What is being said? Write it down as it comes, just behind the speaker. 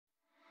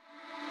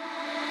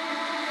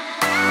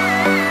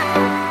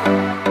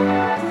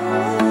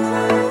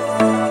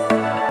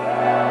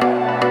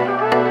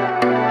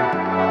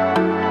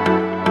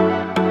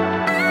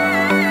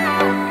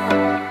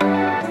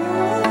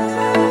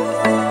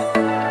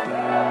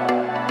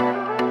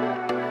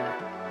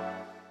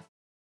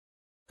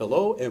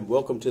Hello and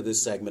welcome to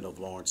this segment of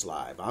Lawrence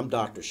Live. I'm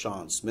Dr.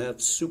 Sean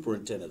Smith,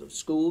 Superintendent of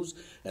Schools,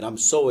 and I'm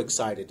so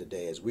excited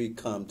today as we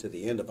come to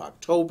the end of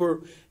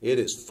October. It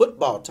is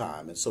football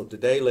time, and so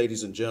today,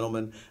 ladies and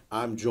gentlemen,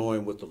 I'm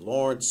joined with the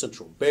Lawrence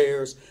Central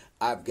Bears.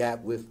 I've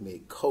got with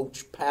me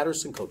Coach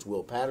Patterson, Coach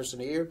Will Patterson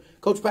here.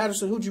 Coach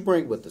Patterson, who'd you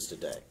bring with us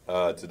today?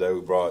 Today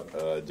we brought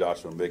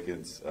Joshua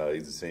Mickens.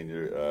 He's a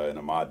senior, and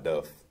Ahmad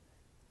Duff.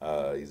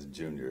 He's a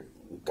junior.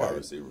 Wide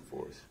receiver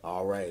for us.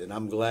 All right, and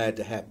I'm glad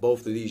to have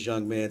both of these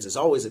young men. It's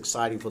always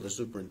exciting for the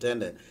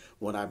superintendent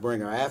when I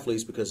bring our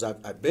athletes because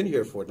I've been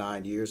here for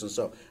 9 years, and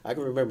so I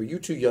can remember you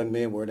two young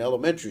men were in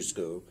elementary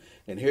school,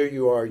 and here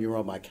you are, you're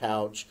on my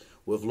couch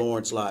with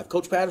Lawrence Live.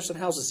 Coach Patterson,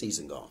 how's the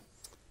season going?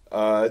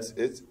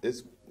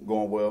 It's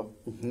going well.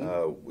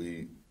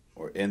 We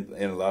were in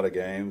a lot of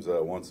games,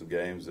 won some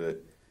games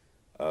that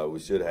we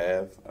should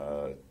have.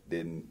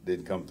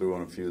 Didn't come through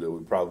on a few that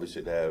we probably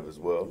should have as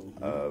well.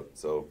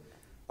 So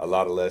a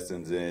lot of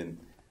lessons in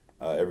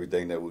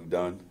everything that we've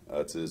done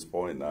to this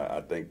point. And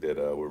I think that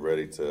we're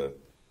ready to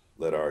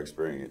let our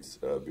experience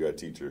be our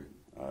teacher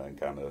and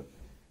kind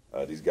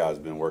of these guys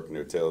have been working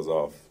their tails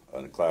off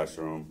in the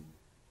classroom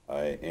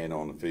and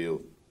on the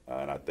field.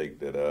 And I think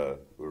that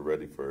we're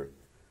ready for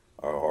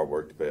our hard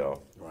work to pay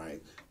off.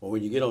 Right. Well,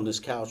 when you get on this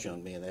couch,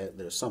 young man,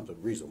 there's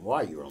reason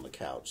why you're on the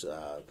couch.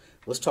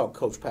 Let's talk,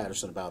 Coach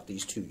Patterson, about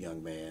these two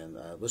young men.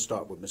 Let's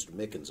start with Mr.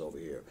 Mickens over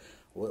here.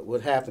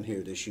 What happened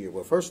here this year?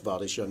 Well, first of all,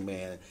 this young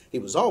man, he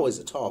was always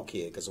a tall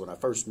kid because when I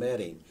first met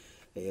him,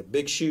 he had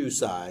big shoe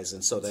size,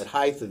 and so that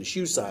height and the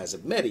shoe size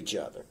have met each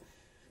other.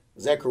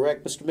 Is that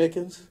correct, Mr.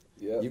 Mickens?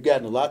 Yeah. You've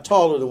gotten a lot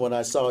taller than when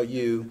I saw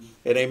you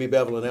at Amy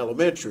Bevelin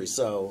Elementary,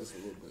 so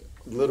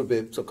a little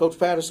bit. So, Coach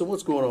Patterson,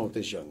 what's going on with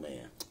this young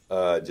man?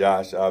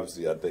 Josh,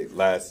 obviously, I think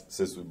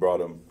since we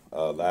brought him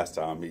last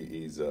time,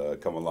 he's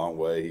come a long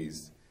way.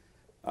 He's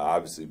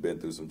obviously been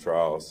through some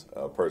trials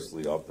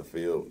personally off the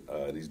field.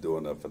 He's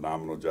doing a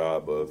phenomenal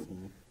job of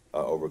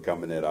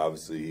overcoming it.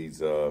 Obviously,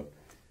 he's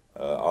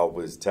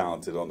always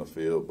talented on the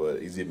field,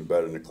 but he's even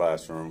better in the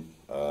classroom.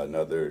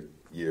 Another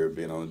year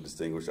being on the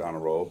Distinguished Honor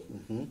Roll.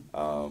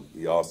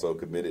 He also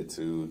committed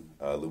to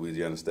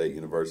Louisiana State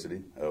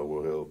University,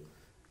 where he'll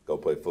go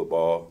play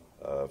football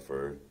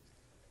for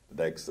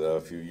the next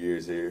few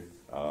years here.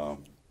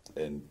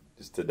 And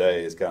just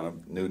today is kind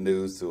of new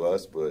news to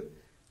us, but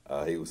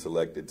he was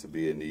selected to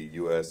be in the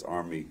U.S.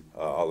 Army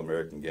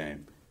All-American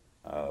game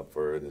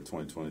for the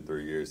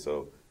 2023 year.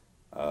 So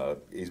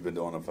he's been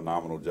doing a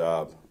phenomenal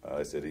job.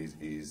 I said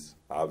he's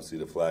obviously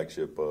the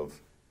flagship of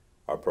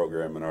our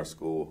program in our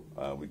school.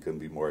 We couldn't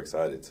be more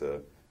excited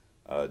to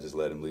just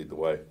let him lead the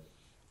way.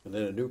 And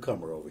then a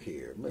newcomer over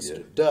here,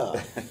 Mr.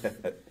 Duff.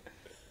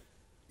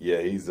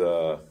 Yeah, he's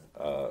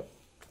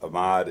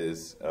Ahmad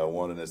is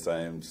one and the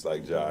same, just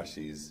like Josh.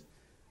 He's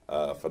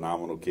a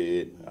phenomenal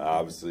kid.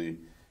 Obviously,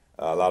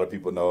 a lot of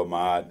people know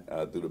Ahmad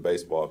through the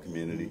baseball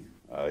community.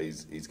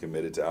 He's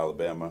committed to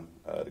Alabama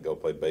to go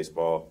play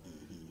baseball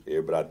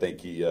here, but I think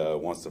he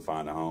wants to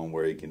find a home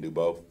where he can do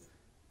both.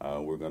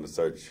 We're going to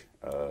search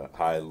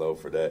high and low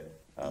for that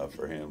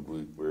for him.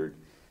 We're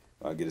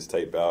going to get his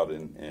tape out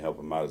and help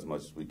him out as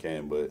much as we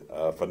can.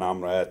 But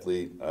phenomenal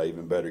athlete,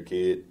 even better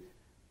kid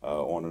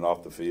on and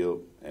off the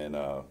field. And,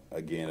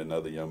 again,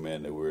 another young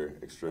man that we're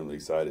extremely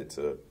excited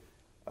to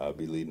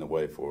be leading the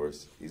way for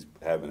us. He's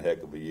having a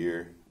heck of a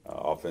year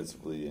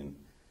offensively, and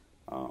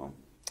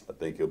I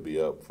think he'll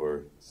be up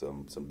for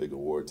some big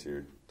awards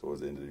here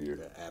towards the end of the year.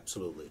 Yeah,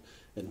 absolutely.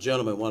 And,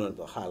 gentlemen, one of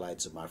the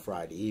highlights of my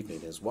Friday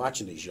evening is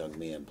watching these young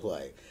men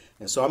play.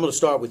 And so I'm going to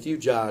start with you,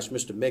 Josh.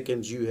 Mr.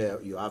 Mickens,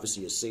 you're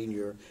obviously a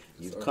senior.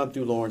 You've come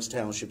through Lawrence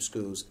Township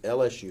Schools,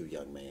 LSU,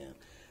 young man.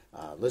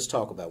 Let's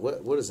talk about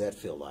what does that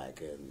feel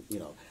like? And, you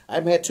know, I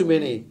haven't had too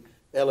many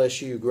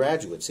LSU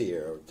graduates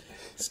here,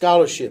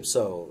 scholarships,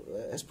 so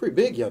that's pretty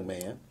big, young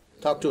man.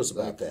 Talk to us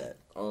about that.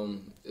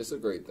 It's a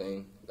great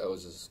thing. That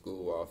was just a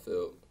school where I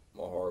felt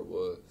my heart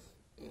was,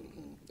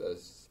 and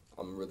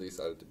I'm really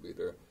excited to be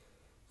there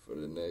for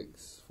the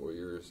next 4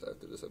 years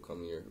after this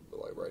upcoming year.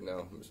 But like right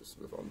now, Mr.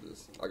 Smith,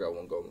 I got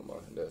one goal in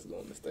mind, and that's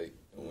going to state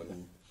and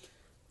winning.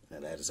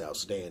 And that is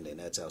outstanding.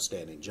 That's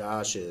outstanding.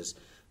 Josh has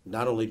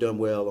not only done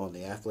well on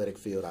the athletic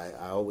field. I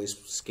always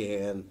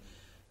scan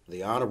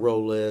the honor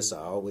roll list. I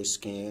always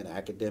scan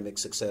academic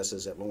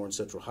successes at Lawrence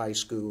Central High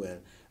School,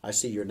 and I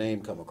see your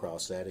name come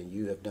across that, and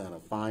you have done a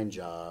fine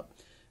job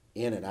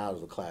in and out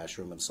of the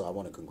classroom, and so I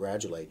want to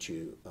congratulate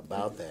you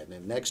about that. And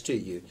then next to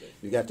you,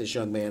 you got this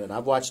young man, and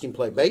I've watched him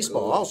play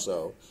baseball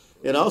also,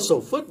 and also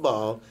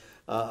football,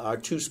 our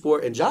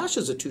two-sport, and Josh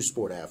is a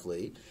two-sport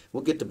athlete.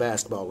 We'll get to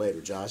basketball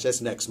later, Josh.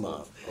 That's next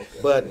month. Okay.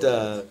 But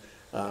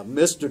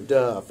Mr.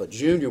 Duff, a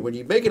junior, when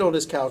you make it on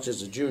this couch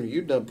as a junior,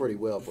 you've done pretty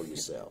well for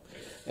yourself.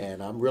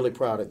 And I'm really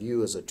proud of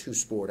you as a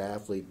two-sport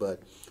athlete.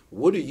 But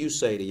what do you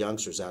say to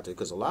youngsters out there?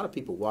 Because a lot of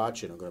people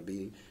watching are going to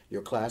be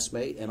your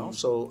classmate and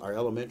also our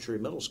elementary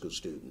and middle school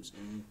students.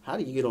 How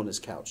do you get on this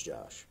couch,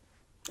 Josh?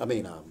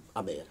 Ahmed,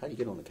 how do you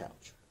get on the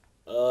couch?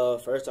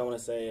 First I want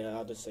to say,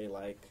 I'll just say,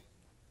 like,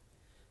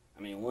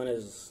 I mean, one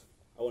is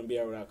I wouldn't be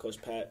here without Coach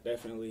Pat,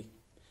 definitely.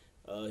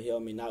 He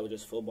helped me not with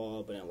just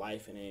football, but in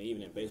life and then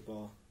even in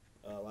baseball.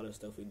 A lot of the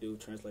stuff we do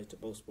translates to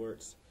both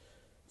sports.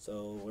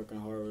 So working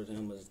hard with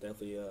him was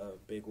definitely a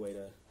big way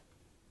to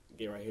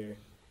get right here.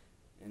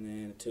 And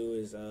then 2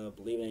 is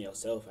believing in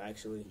yourself,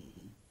 actually.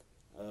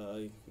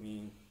 I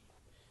mean,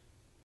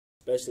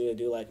 especially a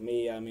dude like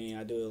me, I mean,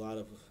 I do a lot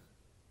of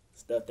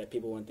stuff that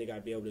people wouldn't think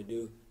I'd be able to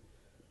do.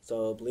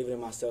 So believing in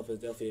myself is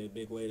definitely a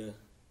big way to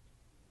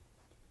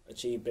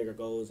achieve bigger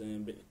goals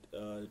and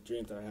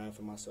dreams that I have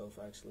for myself,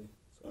 actually.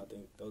 So I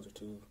think those are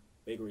 2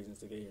 big reasons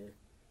to get here.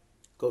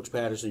 Coach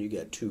Patterson, you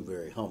got 2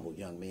 very humble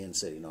young men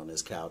sitting on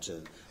this couch.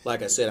 And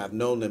like I said, I've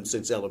known them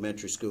since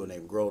elementary school, and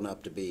they've grown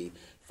up to be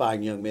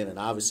fine young men and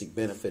obviously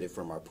benefited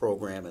from our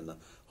program and the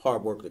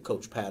hard work that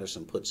Coach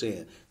Patterson puts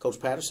in.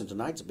 Coach Patterson,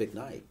 tonight's a big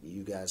night.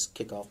 You guys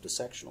kick off the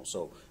sectional.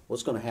 So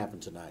what's going to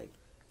happen tonight?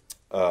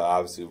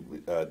 Obviously,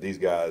 these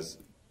guys,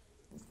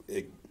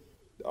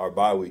 our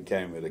bye week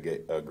came at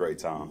a great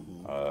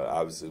time.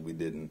 Obviously, we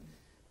didn't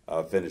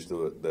finish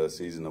the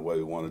season the way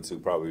we wanted to,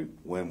 probably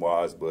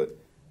win-wise, but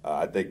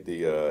I think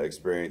the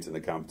experience and the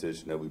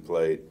competition that we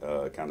played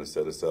kind of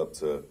set us up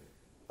to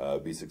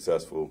be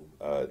successful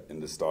in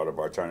the start of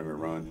our tournament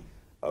run.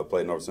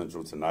 Played North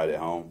Central tonight at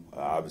home.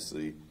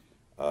 Obviously,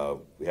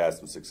 we had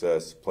some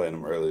success playing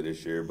them earlier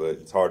this year, but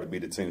it's hard to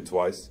beat a team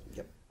twice.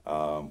 Yep.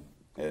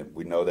 And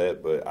we know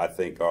that, but I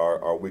think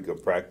our week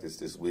of practice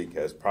this week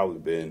has probably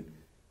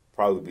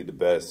be the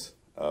best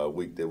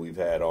week that we've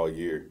had all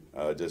year,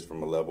 just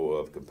from a level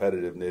of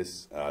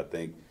competitiveness. I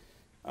think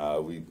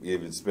we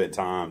even spent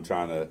time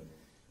trying to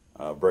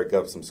break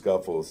up some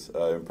scuffles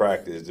in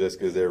practice just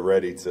because they're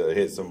ready to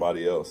hit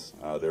somebody else.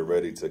 They're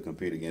ready to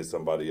compete against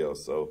somebody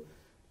else. So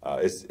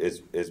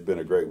it's been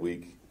a great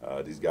week.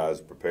 These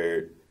guys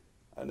prepared,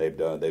 and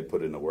they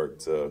put in the work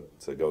to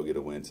go get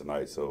a win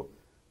tonight. So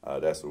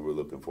that's what we're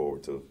looking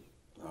forward to.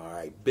 All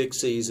right, big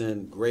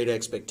season, great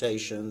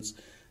expectations.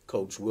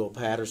 Coach Will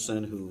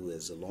Patterson, who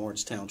is a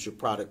Lawrence Township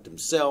product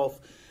himself,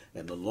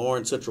 and the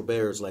Lawrence Central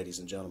Bears, ladies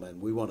and gentlemen.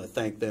 We want to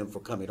thank them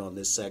for coming on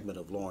this segment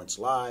of Lawrence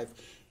Live.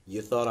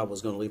 You thought I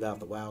was going to leave out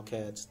the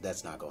Wildcats?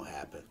 That's not going to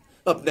happen.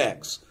 Up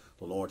next,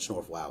 the Lawrence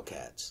North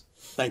Wildcats.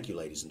 Thank you,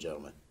 ladies and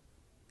gentlemen.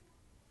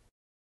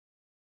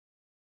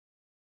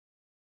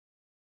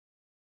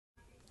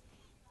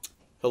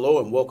 Hello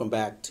and welcome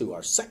back to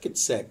our second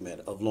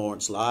segment of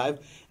Lawrence Live.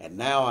 And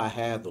now I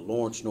have the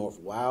Lawrence North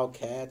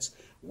Wildcats.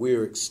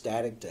 We're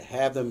ecstatic to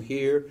have them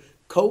here.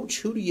 Coach,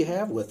 who do you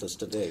have with us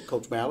today?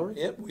 Coach Mallory?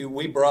 Yep,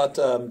 we brought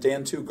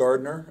Dantu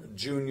Gardner,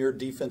 junior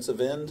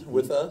defensive end,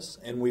 with us,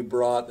 and we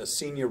brought a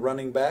senior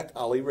running back,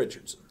 Ollie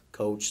Richardson.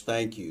 Coach,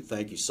 thank you.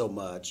 Thank you so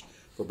much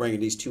for bringing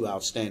these 2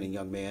 outstanding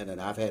young men.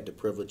 And I've had the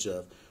privilege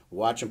of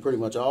watching pretty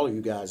much all of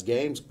you guys'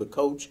 games. But,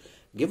 Coach,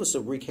 give us a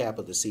recap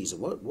of the season.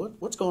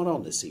 What's going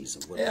on this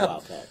season with the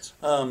Wildcats?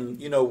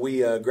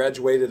 We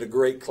graduated a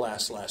great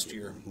class last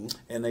year,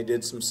 and they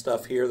did some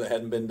stuff here that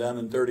hadn't been done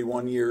in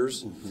 31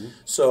 years.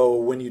 So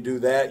when you do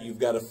that, you've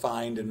got to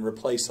find and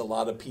replace a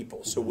lot of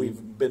people. So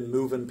we've been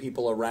moving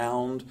people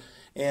around,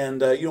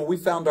 and we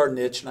found our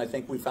niche, and I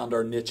think we found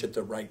our niche at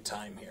the right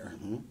time here.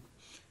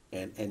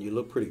 And you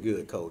look pretty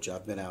good, Coach.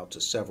 I've been out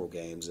to several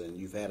games, and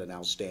you've had an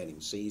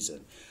outstanding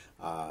season.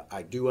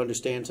 I do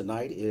understand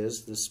tonight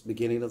is the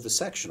beginning of the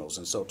sectionals,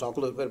 and so talk a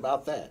little bit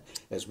about that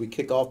as we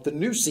kick off the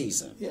new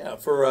season. Yeah,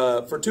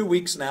 for 2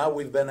 weeks now,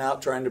 we've been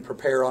out trying to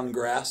prepare on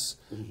grass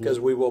because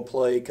we will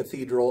play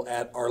Cathedral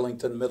at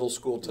Arlington Middle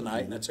School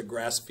tonight, and it's a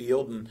grass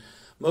field, and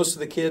most of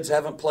the kids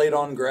haven't played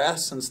on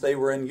grass since they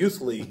were in youth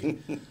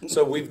league.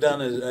 So we've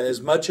done as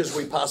much as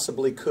we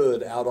possibly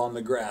could out on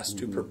the grass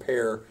to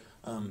prepare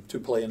to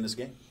play in this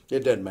game.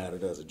 It doesn't matter,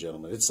 does it,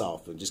 gentlemen? It's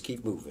soft, and just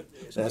keep moving.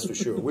 That's for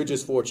sure. We're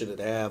just fortunate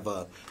to have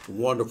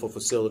wonderful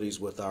facilities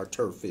with our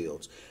turf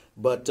fields.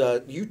 But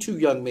you 2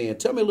 young men,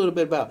 tell me a little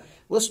bit about.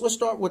 Let's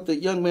start with the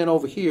young man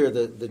over here,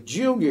 the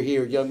junior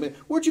here, young man.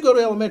 Where'd you go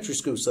to elementary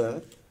school,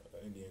 son?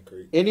 Indian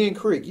Creek. Indian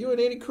Creek. You're an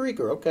Indian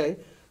Creeker, okay.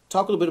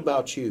 Talk a little bit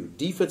about you,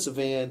 defensive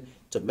end,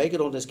 to make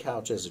it on this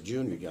couch as a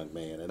junior young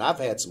man. And I've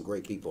had some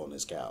great people on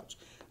this couch.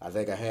 I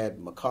think I had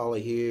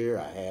McCauley here.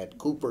 I had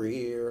Cooper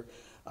here.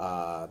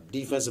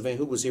 Defensive end,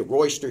 who was here?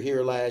 Royster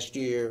here last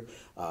year.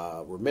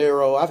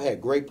 Romero. I've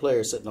had great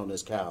players sitting on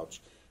this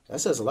couch. That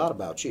says a lot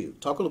about you.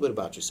 Talk a little bit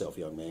about yourself,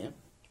 young man.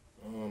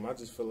 I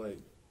just feel like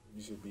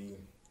you should be,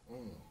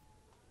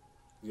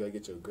 you got to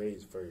get your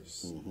grades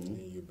first, and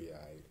then you'll be all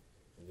right.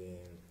 And then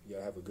you got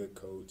to have a good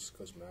coach.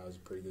 Coach Miles is a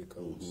pretty good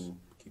coach.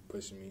 Keep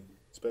pushing me,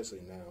 especially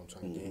now. I'm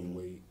trying to gain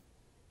weight.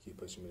 Keep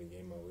pushing me to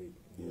gain my weight.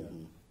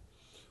 Yeah.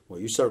 Well,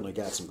 you certainly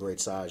got some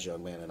great size,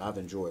 young man, and I've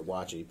enjoyed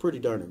watching. He's pretty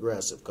darn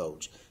aggressive,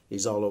 Coach.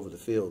 He's all over the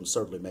field and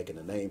certainly making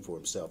a name for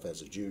himself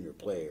as a junior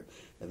player.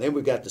 And then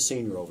we've got the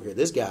senior over here.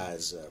 This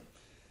guy's,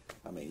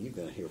 you've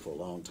been here for a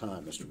long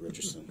time, Mr.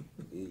 Richardson.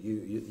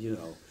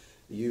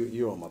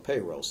 You're on my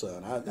payroll,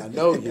 son. I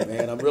know you,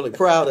 man. I'm really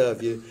proud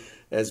of you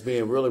as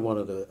being really one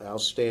of the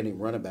outstanding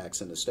running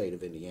backs in the state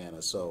of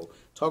Indiana. So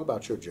talk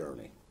about your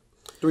journey.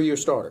 3-year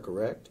starter,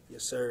 correct?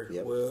 Yes, sir.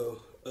 Yep.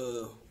 Well,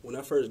 when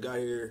I first got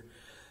here,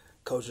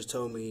 Coach just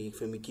told me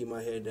for me keep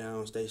my head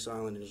down, stay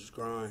silent, and just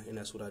grind, and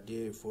that's what I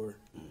did for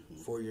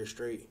 4 years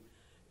straight.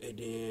 And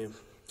then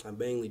I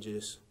mainly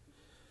just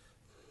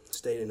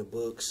stayed in the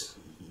books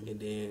and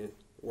then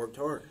worked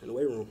hard in the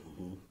weight room.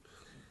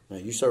 Now,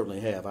 you certainly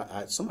have.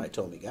 Somebody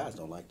told me guys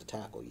don't like to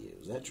tackle you.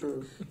 Is that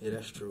true? Yeah,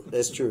 that's true.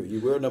 That's true.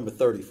 You wear number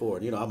 34,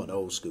 and I'm an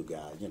old school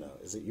guy.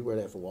 Is it you wear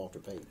that for Walter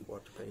Payton?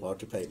 Walter Payton.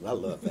 Walter Payton. I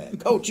love that.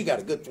 Coach, you got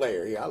a good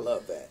player here. I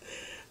love that.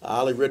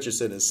 Ollie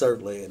Richardson is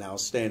certainly an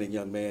outstanding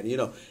young man.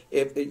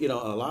 If a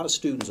lot of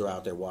students are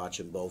out there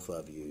watching both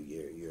of you,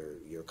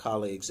 your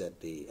colleagues at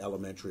the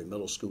elementary and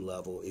middle school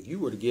level. If you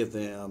were to give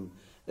them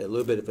a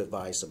little bit of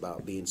advice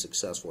about being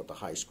successful at the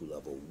high school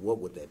level, what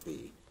would that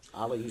be?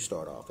 Ollie, you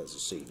start off as a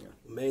senior.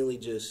 Mainly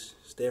just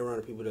stay around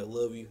the people that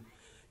love you,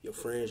 your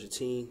friends, your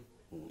team,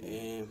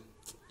 and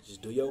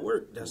just do your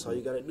work. That's all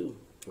you got to do.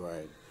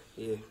 Right.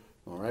 Yeah.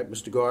 All right,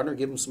 Mr. Gardner,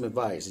 give him some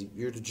advice.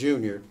 You're the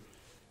junior.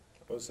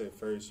 I would say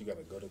first you got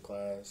to go to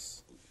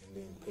class and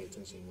then pay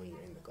attention when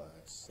you're in the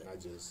class. Not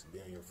just be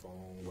on your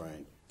phone,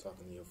 Right.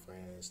 talking to your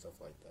friends, stuff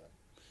like that.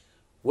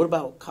 What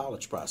about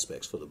college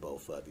prospects for the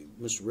both of you?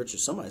 Mr.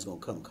 Richards, somebody's going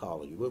to come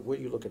call you. What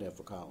are you looking at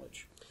for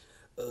college?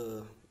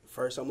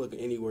 First, I'm looking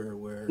anywhere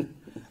where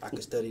I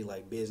could study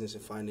like business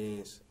and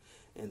finance,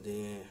 and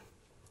then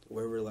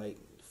wherever like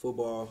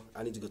football,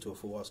 I need to go to a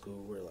football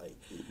school where like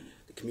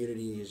the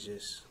community is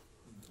just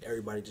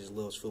everybody just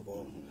loves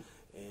football,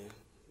 and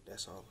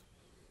that's all.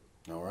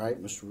 All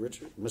right,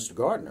 Mr.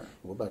 Gardner,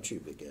 what about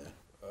you, big guy?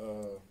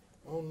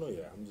 I don't know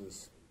yet. I'm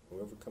just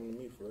whoever come to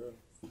me for real.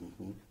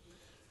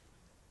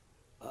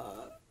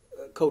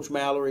 Coach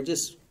Mallory,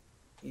 just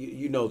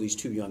you know these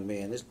two young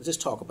men. Just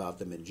talk about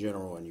them in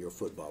general and your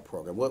football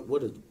program. What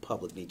does the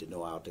public need to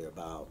know out there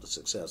about the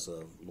success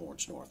of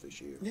Lawrence North this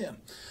year? Yeah.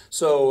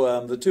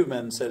 So the two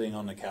men sitting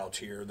on the couch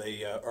here,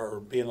 they are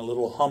being a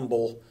little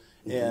humble.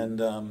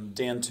 And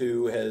Dan,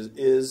 too,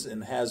 is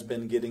and has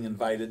been getting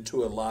invited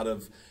to a lot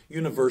of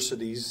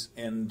universities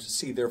and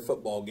see their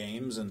football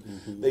games. And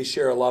they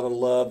share a lot of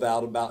love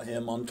out about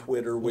him on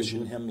Twitter,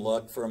 wishing him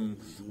luck from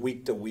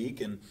week to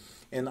week.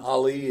 And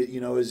Ali,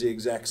 is the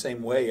exact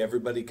same way.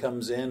 Everybody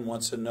comes in,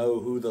 wants to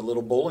know who the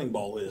little bowling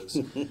ball is.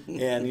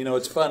 And,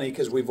 it's funny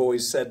because we've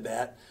always said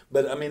that.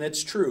 But, I mean,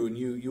 it's true. And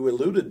you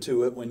alluded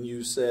to it when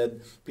you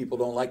said people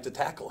don't like to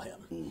tackle him.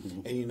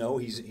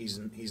 And,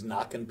 he's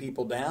knocking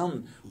people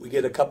down. We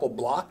get a couple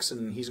blocks,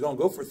 and he's going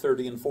to go for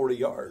 30 and 40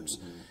 yards.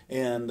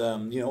 And,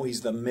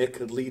 he's the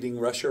MIC leading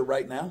rusher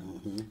right now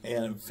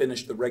and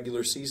finished the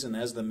regular season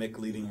as the MIC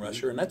leading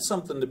rusher. And that's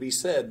something to be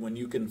said when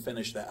you can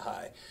finish that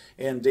high.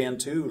 And Dan,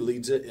 too,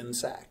 leads it in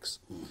sacks.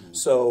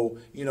 So,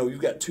 you've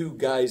got two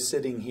guys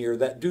sitting here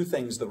that do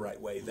things the right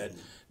way, that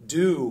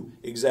do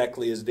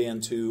exactly as Dan,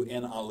 too,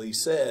 and Ali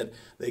said.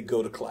 They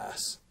go to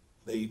class.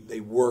 They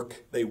work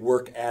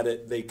at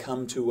it. They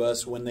come to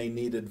us when they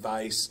need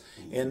advice.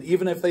 And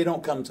even if they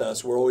don't come to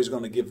us, we're always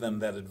going to give them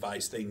that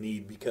advice they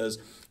need, because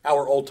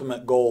our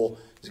ultimate goal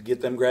is to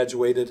get them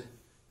graduated,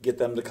 get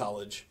them to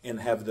college, and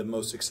have the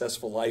most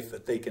successful life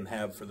that they can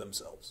have for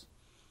themselves.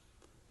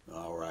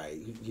 All right.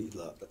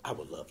 I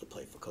would love to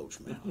play for Coach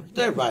Mallory.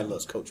 Everybody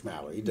loves Coach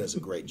Mallory. He does a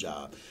great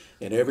job.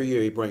 And every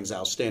year he brings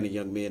outstanding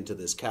young men to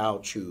this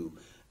couch who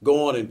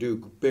go on and do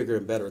bigger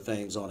and better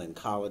things in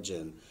college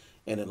and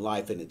in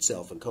life in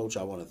itself. And, Coach,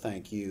 I want to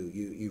thank you.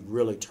 You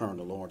really turned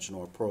the Lawrence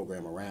North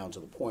program around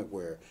to the point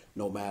where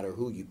no matter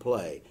who you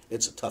play,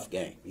 it's a tough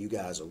game. You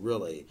guys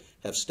really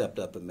have stepped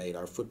up and made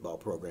our football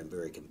program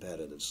very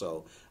competitive.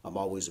 So I'm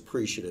always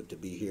appreciative to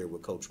be here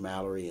with Coach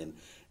Mallory,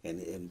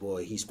 and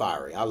boy, he's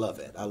fiery. I love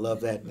it. I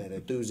love that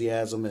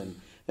enthusiasm.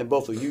 And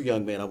both of you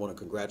young men, I want to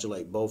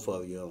congratulate both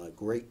of you on a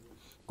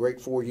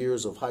great 4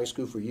 years of high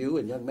school for you.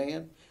 And young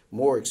man,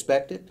 more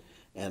expected.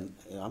 And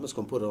I'm just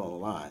going to put it on the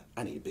line.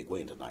 I need a big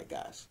win tonight,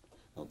 guys.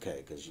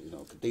 Okay, because,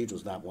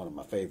 Cathedral's not one of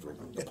my favorite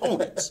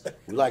opponents.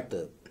 We like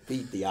to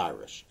beat the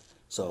Irish.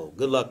 So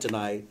good luck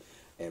tonight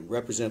and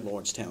represent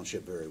Lawrence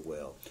Township very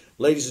well.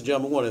 Ladies and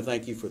gentlemen, I want to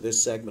thank you for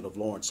this segment of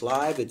Lawrence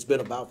Live. It's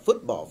been about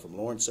football from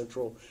Lawrence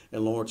Central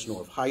and Lawrence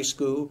North High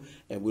School,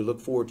 and we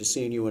look forward to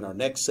seeing you in our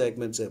next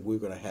segments, and we're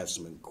going to have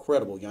some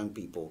incredible young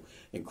people,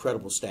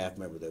 incredible staff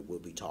members that we'll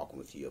be talking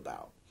with you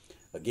about.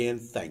 Again,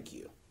 thank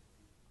you.